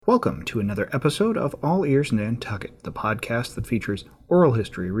Welcome to another episode of All Ears Nantucket, the podcast that features oral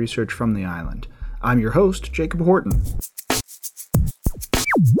history research from the island. I'm your host, Jacob Horton.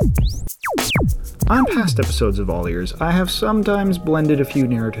 On past episodes of All Ears, I have sometimes blended a few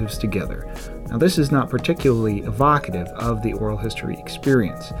narratives together. Now, this is not particularly evocative of the oral history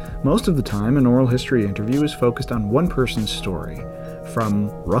experience. Most of the time, an oral history interview is focused on one person's story, from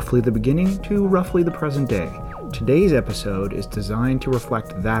roughly the beginning to roughly the present day. Today's episode is designed to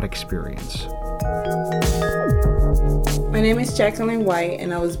reflect that experience. My name is Jacqueline White,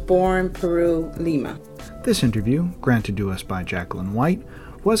 and I was born Peru, Lima. This interview, granted to us by Jacqueline White,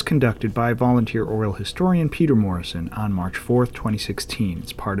 was conducted by volunteer oral historian Peter Morrison on March 4th, 2016.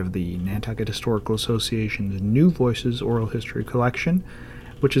 It's part of the Nantucket Historical Association's New Voices Oral History Collection,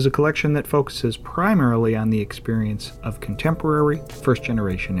 which is a collection that focuses primarily on the experience of contemporary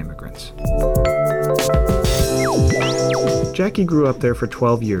first-generation immigrants. Jackie grew up there for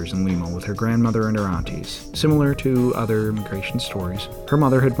 12 years in Lima with her grandmother and her aunties. Similar to other immigration stories, her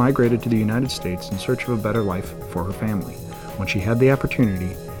mother had migrated to the United States in search of a better life for her family. When she had the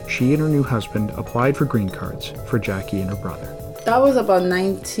opportunity, she and her new husband applied for green cards for Jackie and her brother. That was about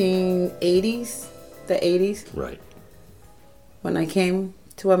 1980s, the 80s. Right. When I came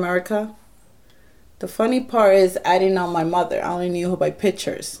to America. The funny part is I didn't know my mother. I only knew her by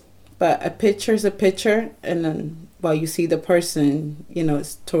pictures. But a picture is a picture, and then you see the person,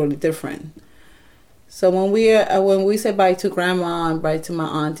 it's totally different. So when we say bye to grandma and bye to my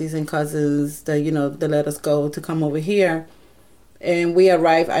aunties and cousins, they let us go to come over here. And we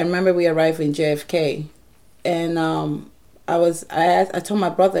arrived. I remember we arrived in JFK, and I told my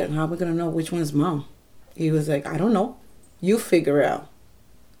brother, "How are we gonna know which one's mom?" He was like, "I don't know. You figure it out."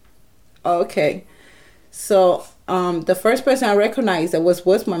 Okay, so the first person I recognized that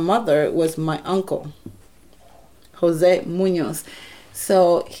was my mother was my uncle, Jose Munoz.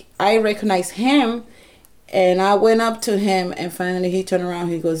 So I recognized him, and I went up to him, and finally he turned around.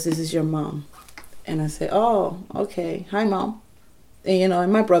 He goes, "This is your mom," and I said, "Oh, okay. Hi, Mom." And,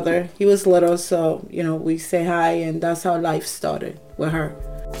 and my brother, he was little, so, we say hi, and that's how life started with her.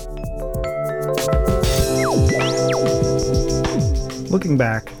 Looking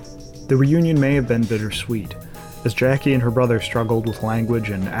back, the reunion may have been bittersweet. As Jackie and her brother struggled with language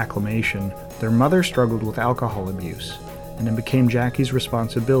and acclimation, their mother struggled with alcohol abuse, and it became Jackie's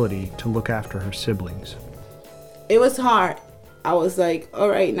responsibility to look after her siblings. It was hard. I was like, all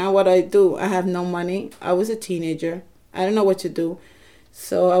right, now what do I do? I have no money. I was a teenager. I didn't know what to do.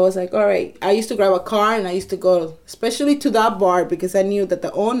 So I was like, all right. I used to grab a car and I used to go, especially to that bar, because I knew that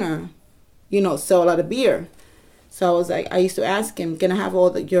the owner, sell a lot of beer. So I was like, I used to ask him, can I have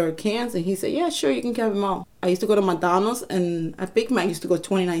all your cans? And he said, yeah, sure, you can have them all. I used to go to McDonald's, and a Big Mac used to go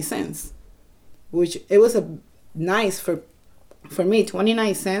 29 cents, which it was nice for me,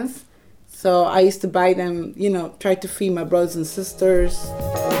 29 cents. So I used to buy them, try to feed my brothers and sisters.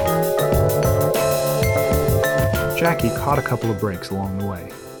 Jackie caught a couple of breaks along the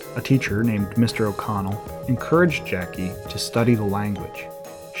way. A teacher named Mr. O'Connell encouraged Jackie to study the language.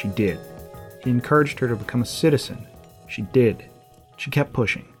 She did. He encouraged her to become a citizen. She did. She kept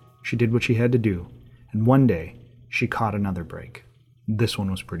pushing. She did what she had to do. And one day, she caught another break. This one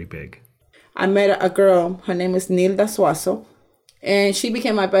was pretty big. I met a girl. Her name is Nilda Suazo. And she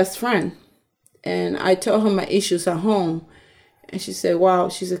became my best friend. And I told her my issues at home. And she said, wow.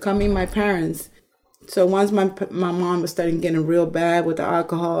 She said, come meet my parents. So once my mom was starting getting real bad with the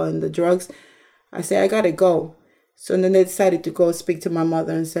alcohol and the drugs, I said, I got to go. So then they decided to go speak to my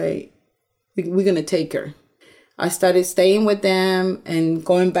mother and say, we're going to take her. I started staying with them and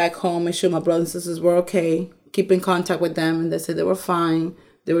going back home and sure my brothers and sisters were okay, keep in contact with them. And they said they were fine.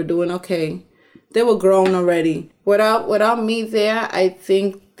 They were doing okay. They were grown already. Without me there, I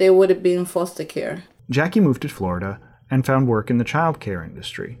think they would have been in foster care. Jackie moved to Florida and found work in the child care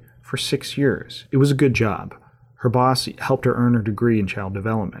industry. For 6 years. It was a good job. Her boss helped her earn her degree in child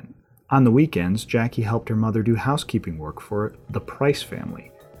development. On the weekends, Jackie helped her mother do housekeeping work for the Price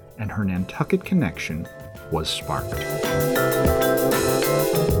family, and her Nantucket connection was sparked.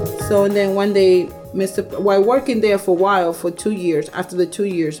 So then one day, while working there for a while, for 2 years, after the 2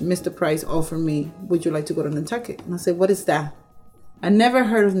 years, Mr. Price offered me, would you like to go to Nantucket? And I said, what is that? I never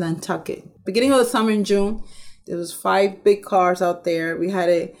heard of Nantucket. Beginning of the summer in June, there was 5 big cars out there.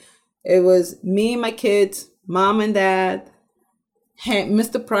 It was me and my kids, mom and dad,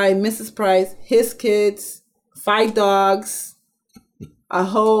 Mr. Price, Mrs. Price, his kids, 5 dogs, a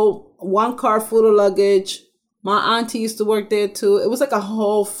whole 1 car full of luggage. My auntie used to work there too. It was like a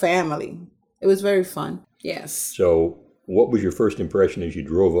whole family. It was very fun. Yes. So what was your first impression as you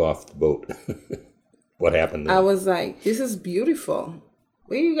drove off the boat? What happened there? I was like, this is beautiful.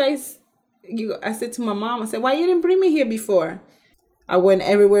 where you guys, I said to my mom, I said, why you didn't bring me here before? I went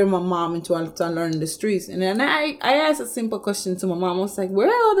everywhere with my mom until I started learning the streets. And then I asked a simple question to my mom. I was like, where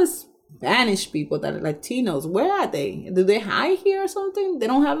are all the Spanish people that are Latinos? Where are they? Do they hide here or something? They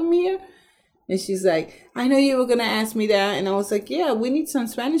don't have them here? And she's like, I know you were going to ask me that. And I was like, yeah, we need some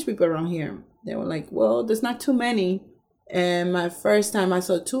Spanish people around here. They were like, well, there's not too many. And my first time I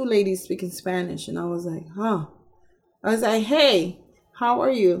saw 2 ladies speaking Spanish. And I was like, huh. I was like, hey, how are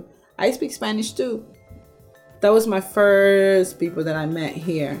you? I speak Spanish too. That was my first people that I met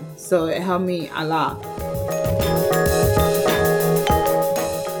here. So it helped me a lot.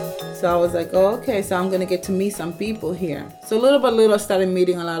 So I was like, oh, okay, so I'm going to get to meet some people here. So little by little, I started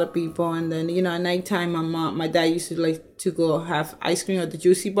meeting a lot of people. And then, at nighttime, my dad used to like to go have ice cream at the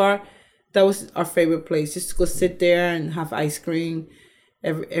Juicy Bar. That was our favorite place, just to go sit there and have ice cream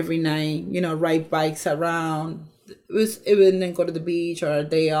every night, ride bikes around. It would then go to the beach or a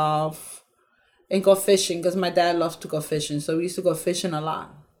day off. And go fishing, because my dad loves to go fishing. So we used to go fishing a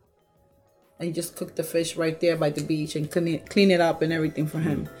lot. And just cook the fish right there by the beach and clean it up and everything for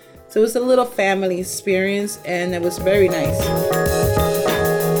him. So it was a little family experience, and it was very nice.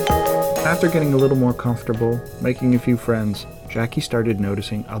 After getting a little more comfortable, making a few friends, Jackie started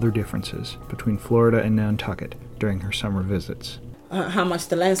noticing other differences between Florida and Nantucket during her summer visits. How much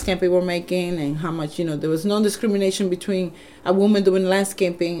the landscaping were making, and how much, there was no discrimination between a woman doing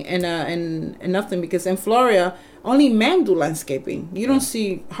landscaping and nothing, because in Florida only men do landscaping. You don't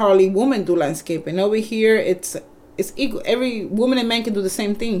see hardly women do landscaping. Over here it's equal. Every woman and man can do the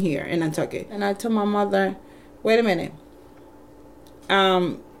same thing here in Nantucket. And I told my mother, wait a minute,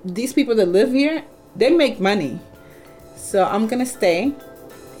 these people that live here, they make money, so I'm gonna stay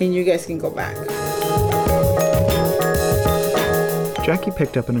and you guys can go back. Jackie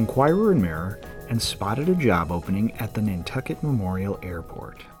picked up an Enquirer and Mirror and spotted a job opening at the Nantucket Memorial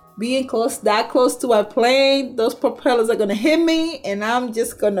Airport. Being that close to a plane, those propellers are gonna hit me and I'm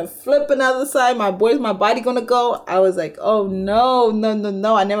just gonna flip another side. Where's my body gonna go? I was like, oh no.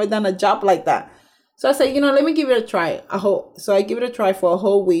 I never done a job like that. So I said, let me give it a try. So I give it a try for a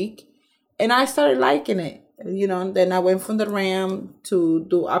whole week and I started liking it. Then I went from the RAM to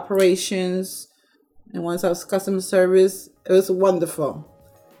do operations. And once I was customer service, it was wonderful.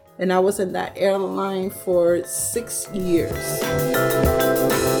 And I was in that airline for 6 years.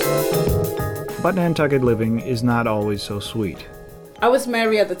 But Nantucket living is not always so sweet. I was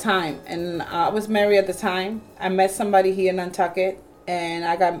married at the time. I met somebody here in Nantucket.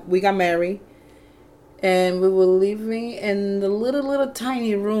 And we got married. And we were living in the little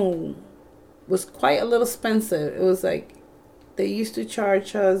tiny room. It was quite a little expensive. It was like, they used to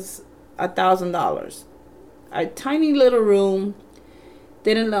charge us $1,000. A tiny little room.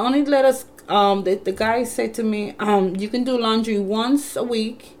 They didn't only let us. The guy said to me, "You can do laundry once a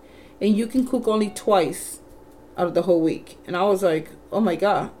week, and you can cook only twice out of the whole week." And I was like, "Oh my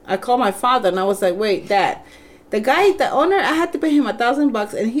God!" I called my father, and I was like, "Wait, Dad, the owner, I had to pay him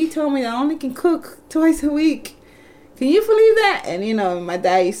 $1,000, and he told me I only can cook twice a week. Can you believe that?" And my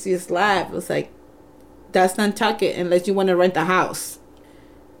dad used to just laugh. It was like, "That's Nantucket unless you want to rent a house.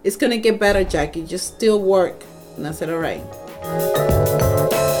 It's going to get better, Jackie. Just still work." And I said, all right.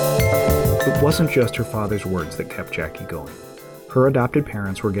 It wasn't just her father's words that kept Jackie going. Her adopted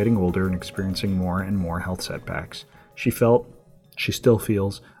parents were getting older and experiencing more and more health setbacks. She still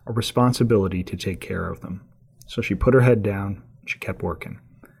feels, a responsibility to take care of them. So she put her head down. She kept working.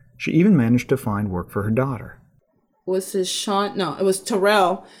 She even managed to find work for her daughter. Was it Sean? No, it was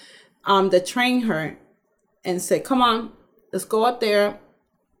Terrell that trained her and said, come on, let's go out there.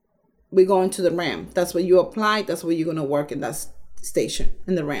 We're going to the RAM. That's where you apply. That's where you're going to work in that station,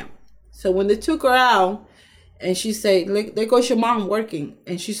 in the RAM. So when they took her out, and she said, there goes your mom working.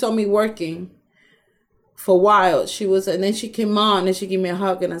 And she saw me working for a while. And then she came on and she gave me a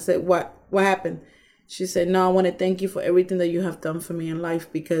hug. And I said, what happened? She said, no, I want to thank you for everything that you have done for me in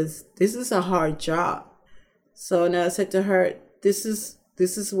life, because this is a hard job. So now I said to her, this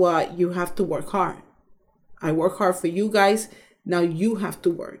is why you have to work hard. I work hard for you guys. Now you have to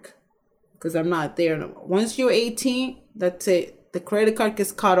work. Because I'm not there no more. Once you're 18, that's it. The credit card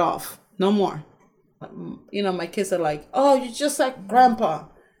gets cut off. No more. My kids are like, oh, you're just like grandpa.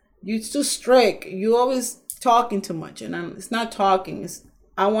 You're too strict. You always talking too much. And it's not talking.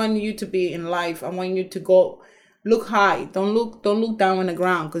 I want you to be in life. I want you to go look high. Don't look down on the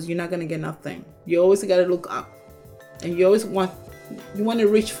ground, because you're not going to get nothing. You always got to look up. And you always want to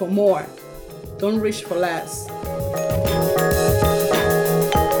reach for more. Don't reach for less.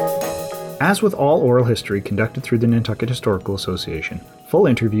 As with all oral history conducted through the Nantucket Historical Association, full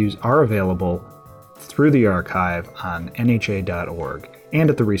interviews are available through the archive on nha.org. and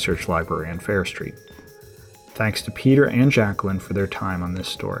at the Research Library on Fair Street. Thanks to Peter and Jacqueline for their time on this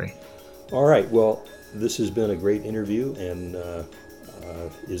story. All right, well, this has been a great interview, and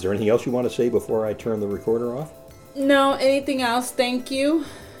is there anything else you want to say before I turn the recorder off? No, anything else? Thank you.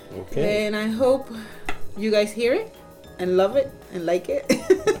 Okay. And I hope you guys hear it and love it and like it.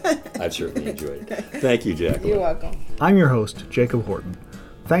 I've certainly enjoyed it. Thank you, Jacqueline. You're welcome. I'm your host, Jacob Horton.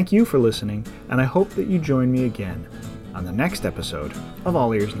 Thank you for listening, and I hope that you join me again on the next episode of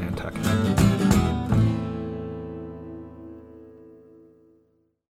All Ears Nantucket.